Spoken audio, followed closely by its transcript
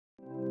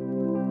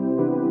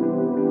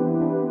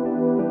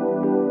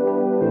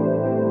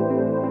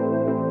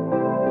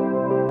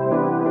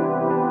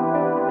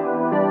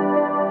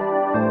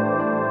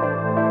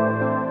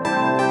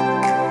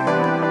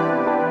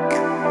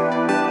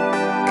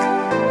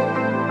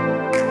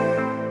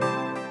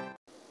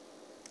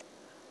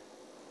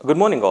Good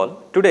morning all.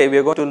 Today we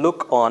are going to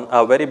look on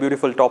a very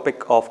beautiful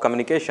topic of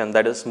communication,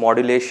 that is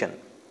modulation.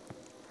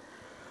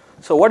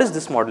 So what is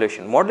this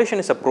modulation? Modulation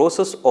is a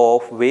process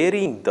of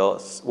varying the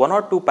one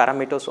or two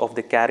parameters of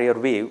the carrier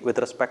wave with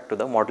respect to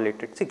the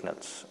modulated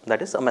signals,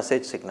 that is a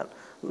message signal.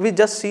 We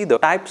just see the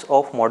types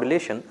of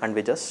modulation and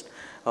we just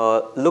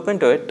look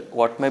into it,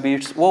 what may be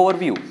its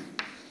overview.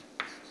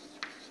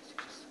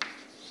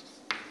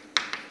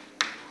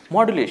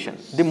 Modulation.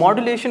 The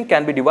modulation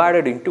can be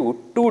divided into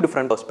two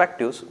different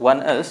perspectives.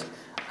 One is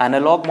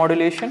analog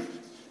modulation,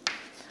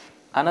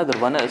 another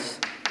one is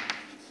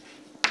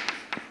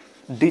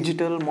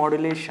digital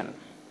modulation.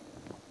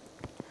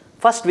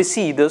 First we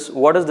see this,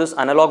 what is this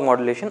analog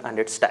modulation and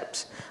its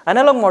types.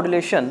 Analog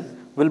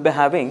modulation will be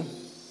having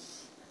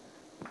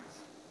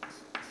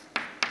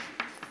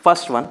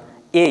first one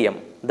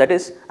AM, that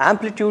is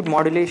amplitude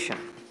modulation,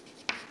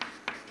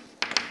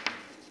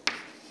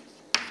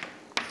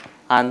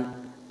 and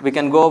we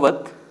can go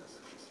with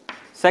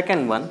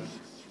second one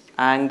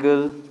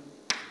angle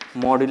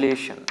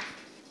modulation.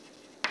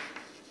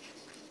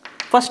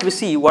 First we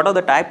see what are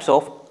the types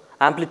of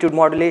amplitude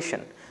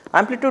modulation.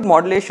 Amplitude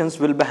modulations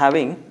will be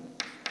having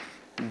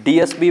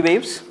DSB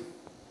waves,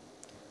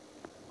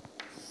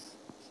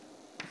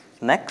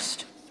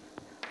 next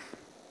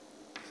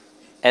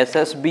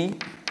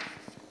SSB,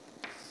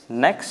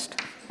 next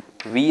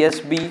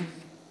VSB,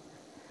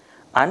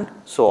 and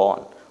so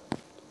on.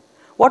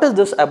 What is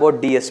this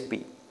about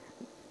DSB?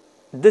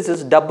 This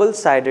is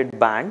double-sided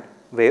band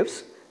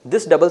waves.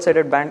 This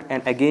double-sided band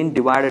and again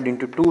divided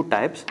into two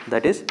types,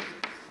 that is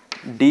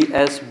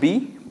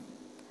DSB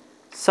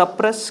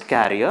suppress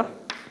carrier,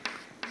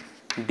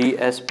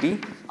 DSB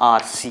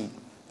RC.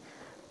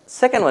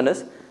 Second one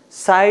is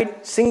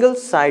single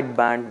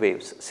sideband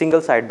waves,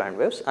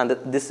 and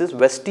this is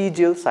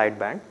vestigial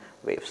sideband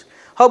waves.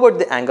 How about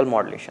the angle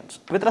modulations?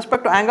 With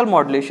respect to angle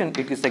modulation,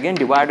 it is again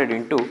divided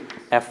into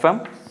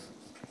FM,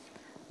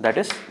 that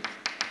is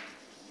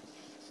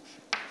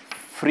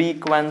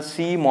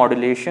frequency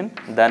modulation,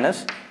 then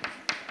is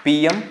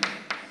PM,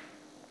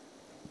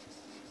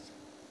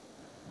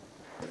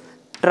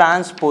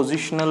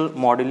 transpositional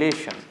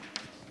modulation.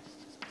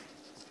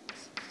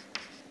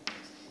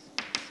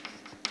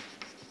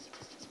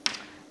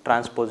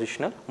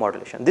 Transpositional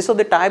modulation. These are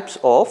the types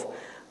of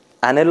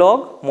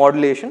analog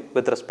modulation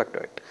with respect to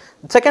it.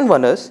 The second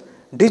one is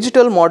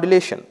digital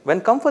modulation. When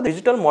come for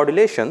digital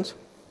modulations,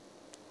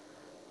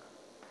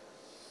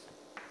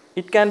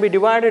 it can be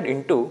divided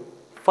into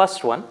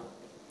first one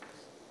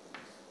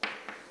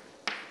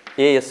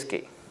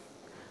ASK,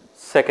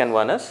 second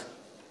one is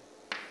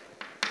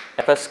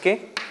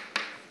FSK,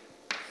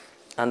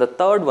 and the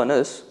third one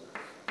is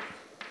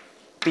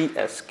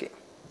PSK.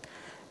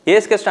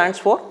 ASK stands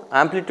for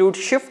amplitude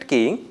shift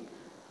keying,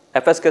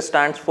 FSK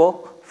stands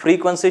for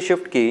frequency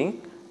shift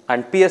keying,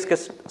 and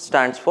PSK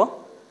stands for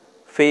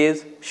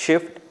phase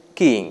shift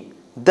keying.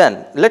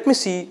 Then let me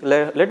see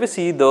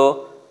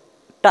the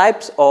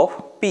types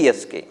of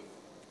PSK.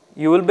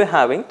 You will be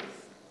having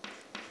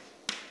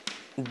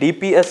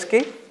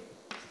DPSK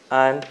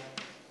and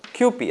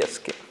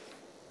QPSK.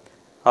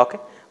 Okay.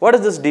 What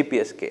is this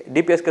DPSK?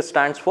 DPSK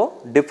stands for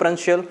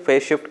differential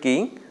phase shift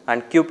keying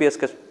and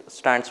QPSK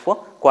stands for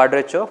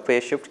quadrature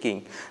phase shift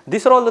keying.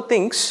 These are all the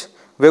things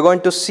we are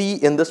going to see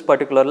in this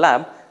particular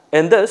lab.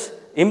 In this,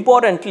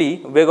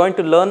 importantly, we are going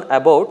to learn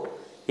about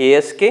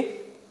ASK,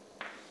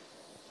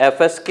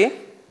 FSK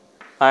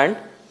and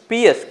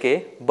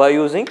PSK by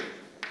using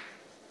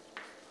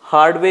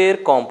hardware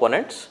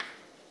components,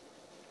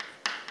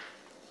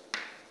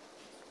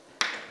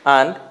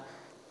 and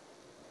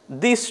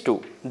these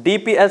two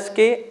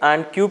DPSK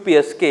and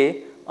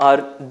QPSK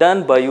are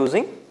done by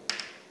using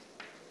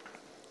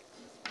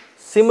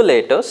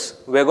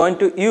simulators. We are going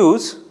to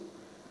use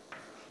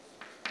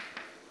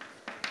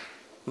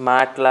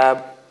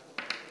MATLAB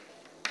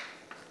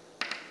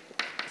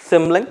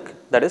Simlink,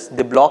 that is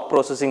the block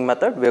processing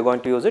method. We are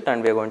going to use it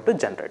and we are going to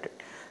generate it.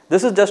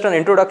 This is just an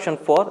introduction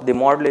for the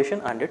modulation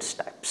and its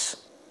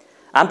types.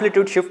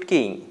 Amplitude shift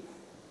keying.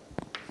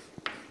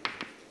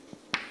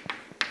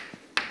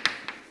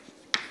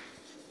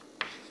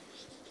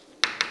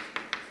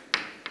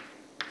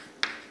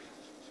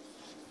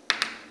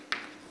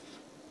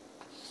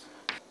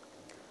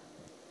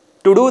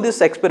 To do this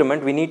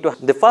experiment, we need to,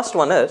 the first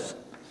one is,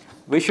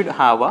 we should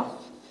have a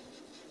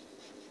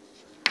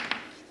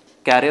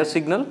carrier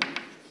signal,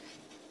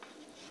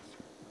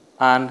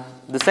 and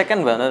the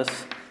second one is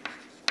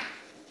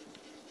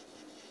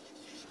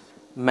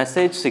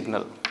message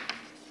signal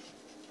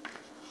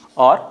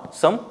or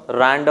some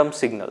random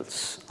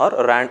signals, or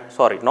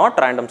not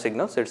random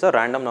signals, it's a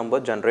random number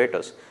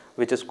generators,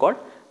 which is called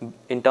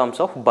in terms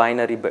of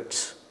binary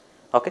bits.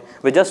 Okay,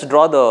 we just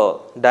draw the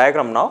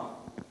diagram now.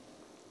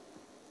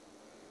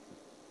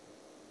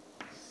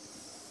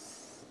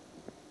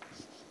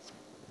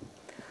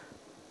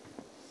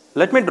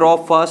 Let me draw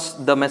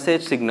first the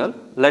message signal.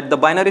 Let the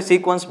binary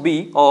sequence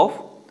be of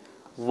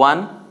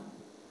 1,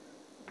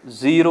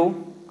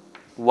 0,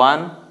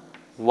 1,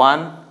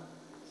 1,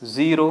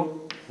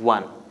 0,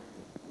 1.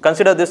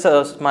 Consider this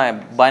as my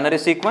binary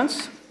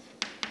sequence.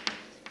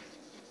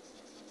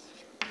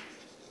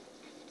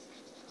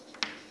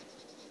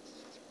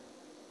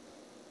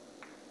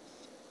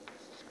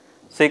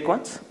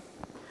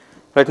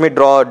 Let me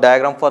draw a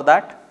diagram for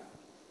that.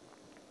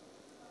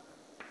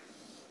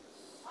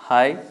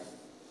 High,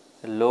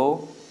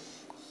 low,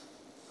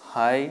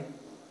 high,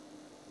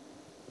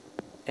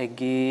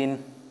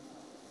 again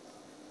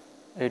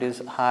it is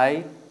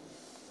high,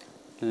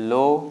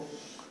 low,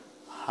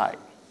 high.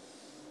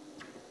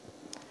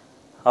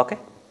 Okay,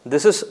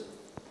 this is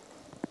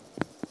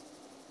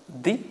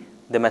the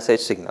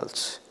message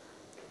signals.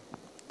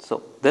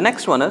 So the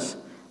next one is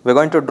we are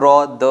going to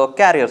draw the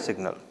carrier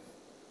signal.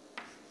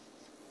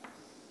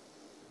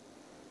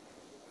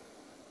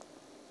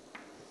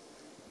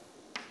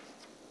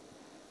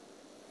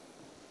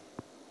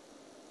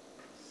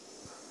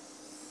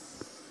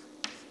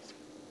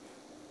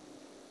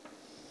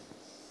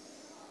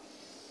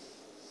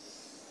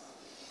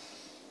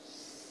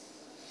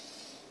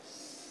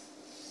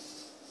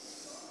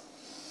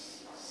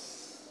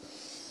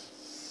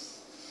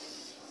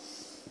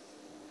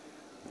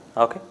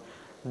 Okay.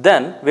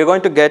 Then we are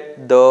going to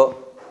get the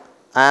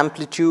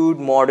amplitude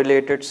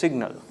modulated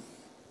signal.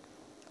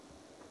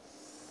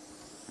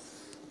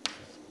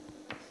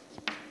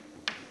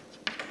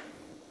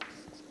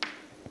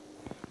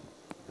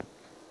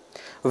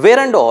 Where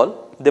and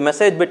all the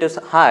message bit is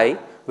high,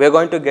 we are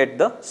going to get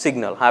the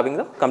signal having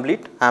the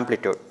complete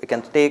amplitude. We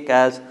can take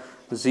as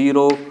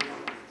 0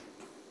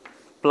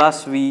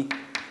 plus V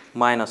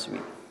minus V.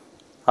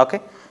 Okay.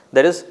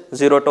 That is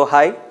 0 to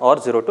high or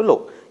 0 to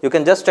low. You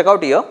can just check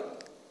out here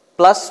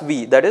plus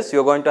V, that is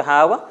you are going to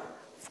have a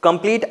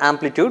complete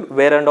amplitude,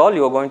 where and all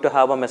you are going to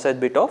have a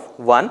message bit of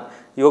 1.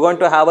 You are going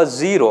to have a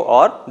 0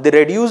 or the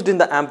reduced in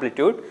the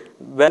amplitude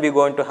when we are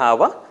going to have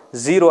a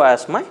 0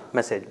 as my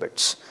message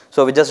bits.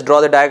 So we just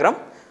draw the diagram.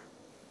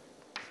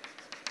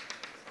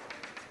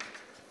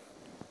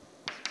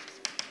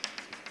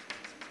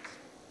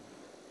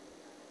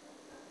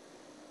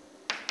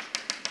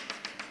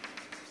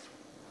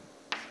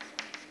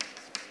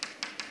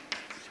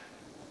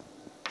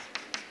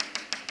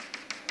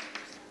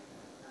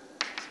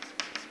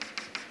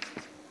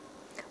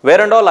 Where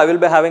and all I will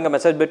be having a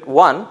message bit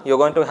 1, you are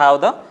going to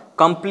have the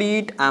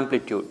complete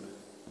amplitude.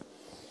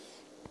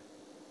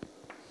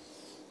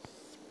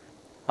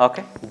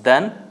 Okay.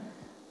 Then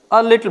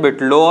a little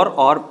bit lower,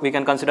 or we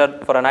can consider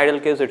for an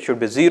ideal case it should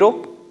be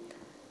 0.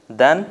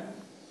 Then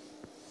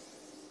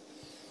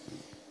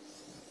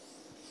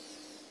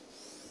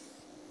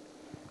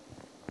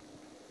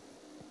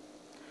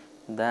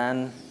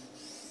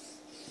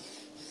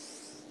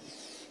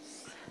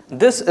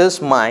this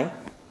is my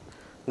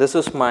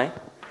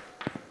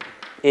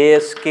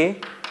ASK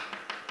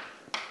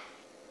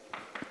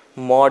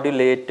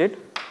modulated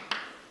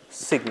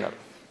signal.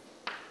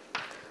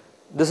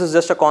 This is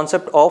just a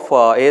concept of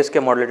ASK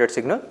modulated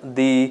signal.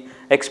 The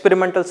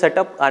experimental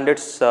setup and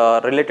its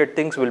related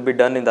things will be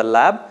done in the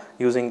lab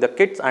using the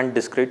kits and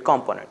discrete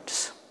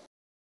components.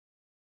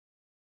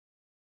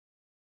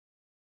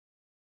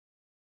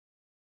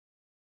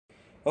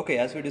 Okay,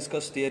 as we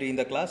discussed theory in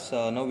the class,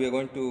 now we are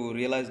going to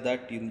realize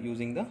that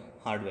using the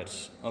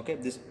hardwares. Okay,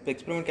 this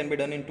experiment can be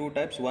done in two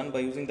types, one by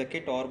using the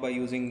kit or by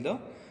using the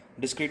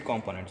discrete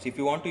components. If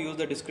you want to use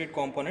the discrete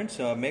components,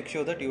 make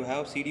sure that you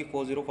have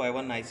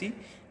CD4051 IC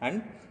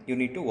and you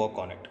need to work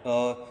on it.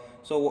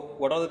 So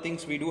what are the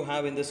things we do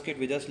have in this kit?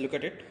 We just look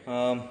at it.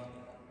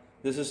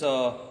 This is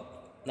a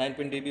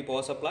 9-pin dB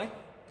power supply.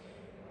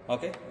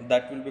 Okay,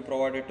 that will be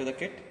provided to the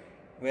kit,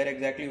 where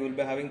exactly you will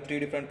be having 3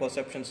 different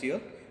perceptions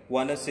here.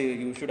 One is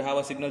you should have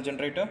a signal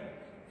generator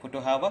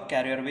to have a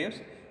carrier waves,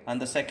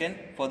 and the second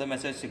for the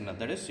message signal.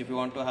 That is, if you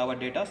want to have a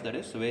data, that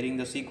is varying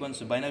the sequence,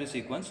 binary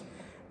sequence,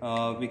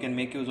 we can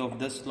make use of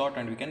this slot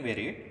and we can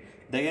vary it.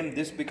 Then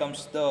this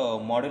becomes the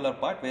modular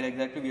part, where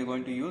exactly we are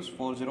going to use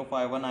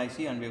 4051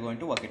 IC and we are going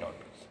to work it out.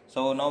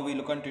 So now we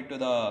look into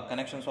the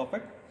connections of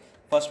it.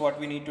 First, what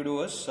we need to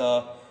do is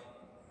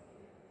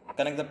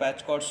connect the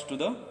patch cords to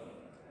the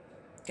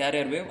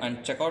carrier wave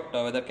and check out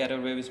whether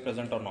carrier wave is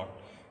present or not.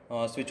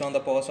 Switch on the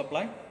power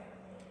supply,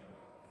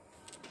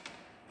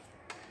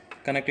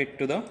 connect it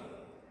to the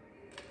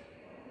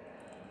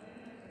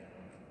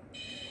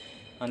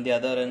and the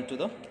other end to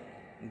the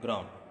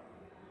ground.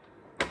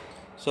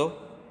 So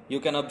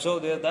you can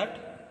observe there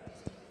that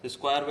the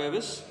square wave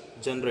is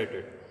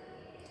generated.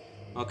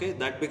 Okay,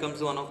 that becomes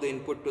one of the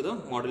input to the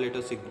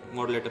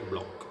modulator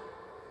block.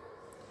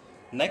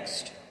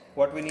 Next,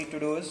 what we need to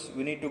do is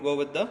we need to go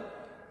with the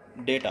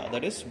data,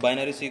 that is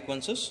binary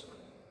sequences.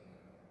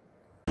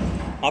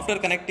 After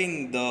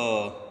connecting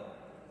the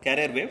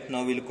carrier wave,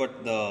 now we look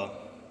at the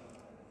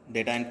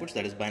data inputs,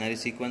 that is binary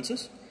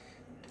sequences.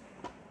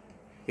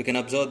 You can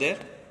observe there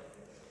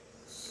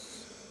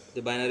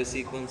the binary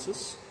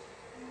sequences.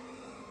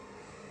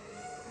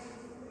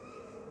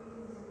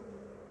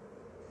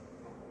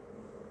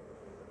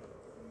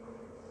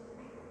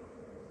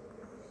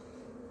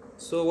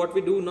 So what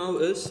we do now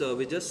is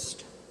we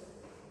just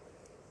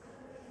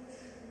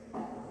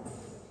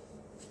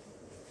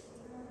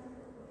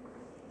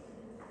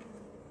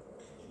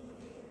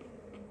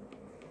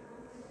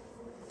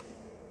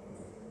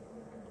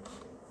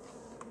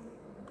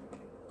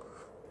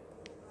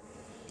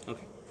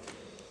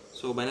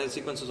So binary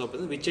sequences of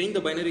present. We change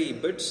the binary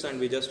bits and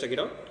we just check it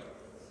out.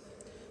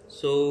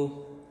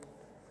 So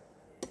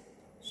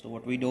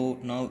what we do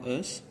now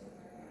is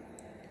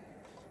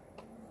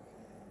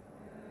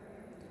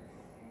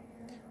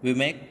we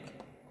make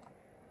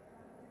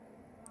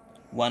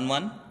 1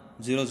 1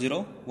 0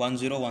 0 1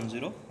 0 1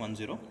 0 1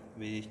 0.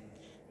 We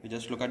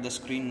just look at the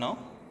screen now.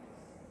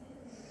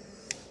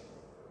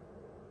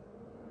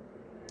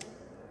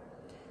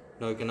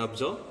 Now you can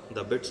observe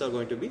the bits are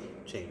going to be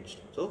changed.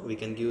 So we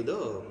can give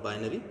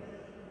the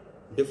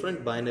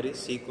different binary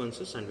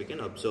sequences and we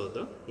can observe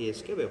the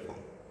ASK waveform.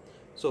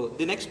 So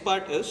the next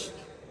part is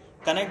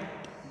connect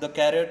the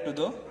carrier to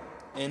the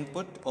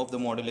input of the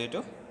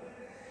modulator.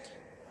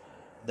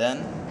 Then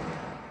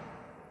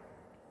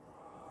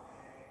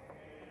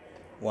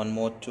one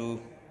more to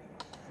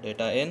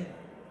data in.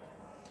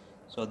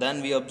 So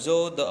then we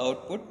observe the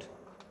output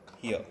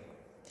here.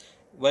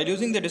 While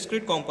using the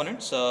discrete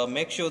components,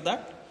 make sure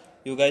that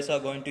you guys are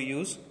going to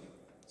use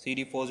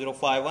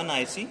CD4051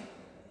 IC,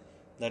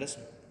 that is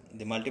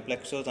the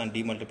multiplexers and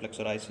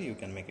demultiplexer IC. You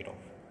can make it off.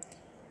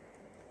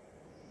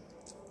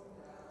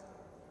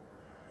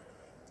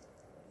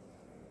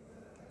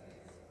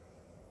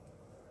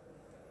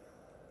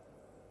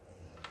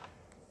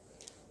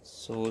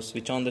 So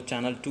switch on the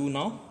channel 2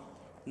 now.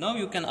 Now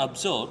you can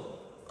observe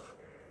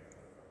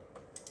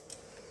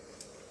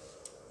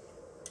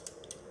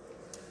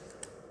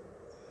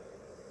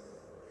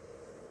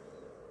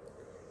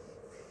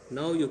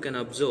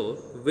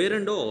where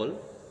and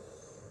all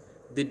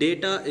the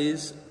data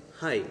is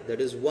high,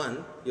 that is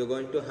 1, you're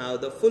going to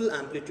have the full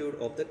amplitude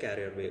of the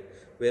carrier wave.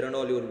 Where and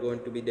all you're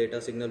going to be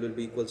data signal will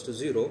be equals to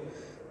 0.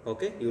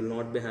 Okay, you will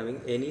not be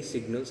having any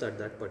signals at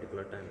that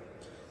particular time.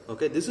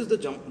 Okay, this is the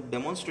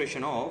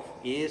demonstration of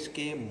ASK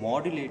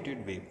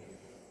modulated wave.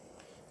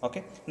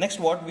 Okay,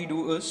 next what we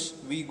do is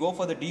we go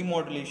for the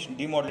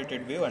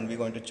demodulated wave and we're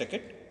going to check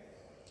it.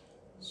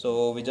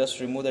 So we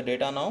just remove the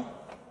data now.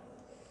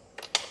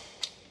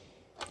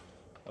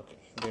 Okay,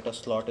 data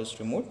slot is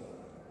removed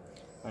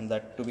and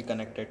that to be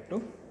connected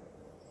to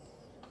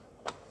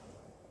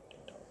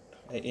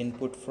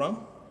input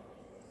from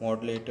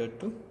modulator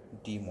to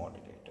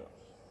demodulator.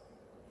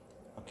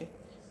 Okay,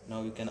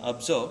 now you can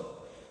observe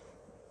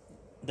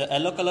the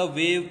yellow color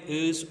wave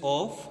is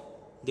of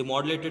the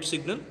modulated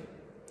signal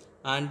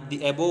and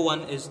the above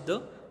one is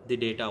the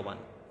data one.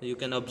 You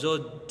can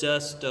observe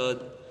just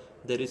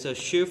there is a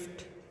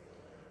shift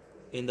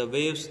in the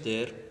waves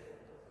there.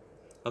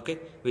 Okay,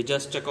 we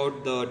just check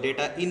out the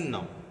data in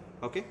now.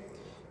 Okay,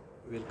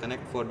 we'll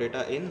connect for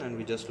data in and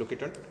we just look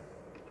into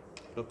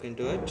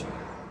it.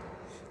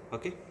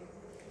 Okay,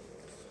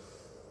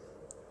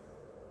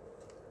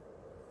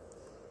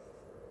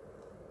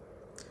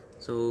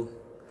 so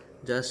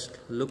just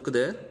look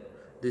there.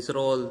 These are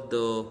all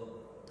the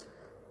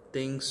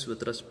things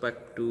with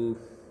respect to,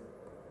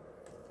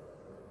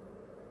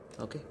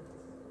 okay,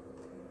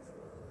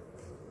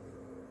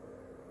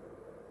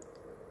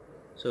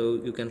 so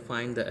you can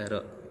find the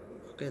error.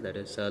 Okay, that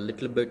is a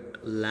little bit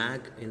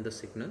lag in the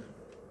signal.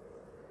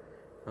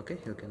 Okay,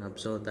 you can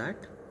observe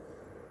that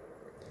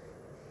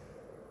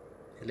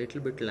a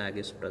little bit lag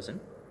is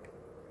present.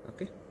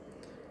 Okay,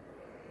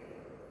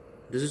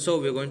 this is how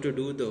we are going to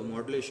do the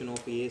modulation of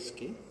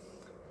ASK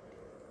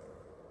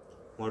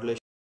modulation.